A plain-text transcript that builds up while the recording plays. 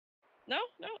No,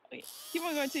 no. Okay. Keep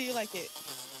on going till you like it.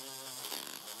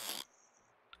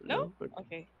 No? No? Okay.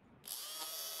 Okay.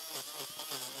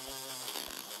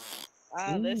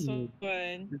 Ah, this Ooh,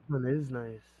 one. this one is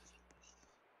nice.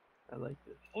 I like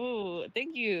this. Ooh,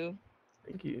 thank you.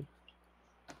 Thank you.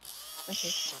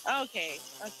 Okay. Okay.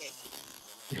 Okay.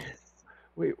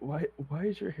 Wait, why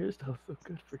is your hairstyle so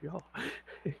good for y'all?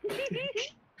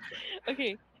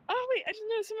 Okay. Oh wait, I just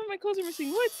noticed some of my clothes are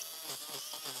missing. What?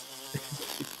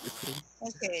 Your clothes.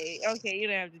 Okay. Okay. You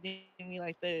don't have to do me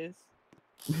like this.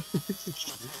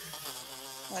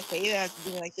 Okay. You don't have to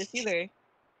do me like this either.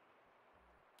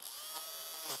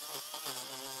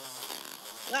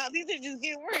 Nah, these are just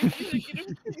getting worse. These are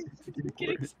getting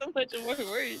getting Worse. so much more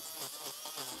worse.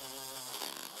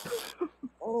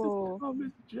 Oh,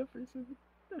 Thomas Jefferson.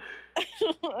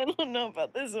 I don't know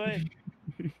about this one.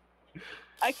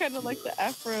 I kind of like the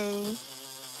afro.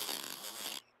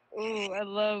 Oh, I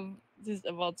love just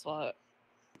a bald spot.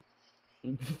 I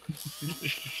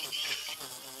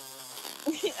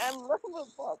love a bald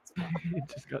spot. It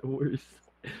just got worse.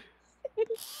 It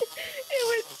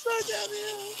went so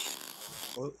downhill.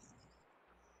 Well,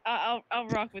 I'll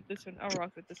rock with this one. I'll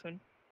rock with this one.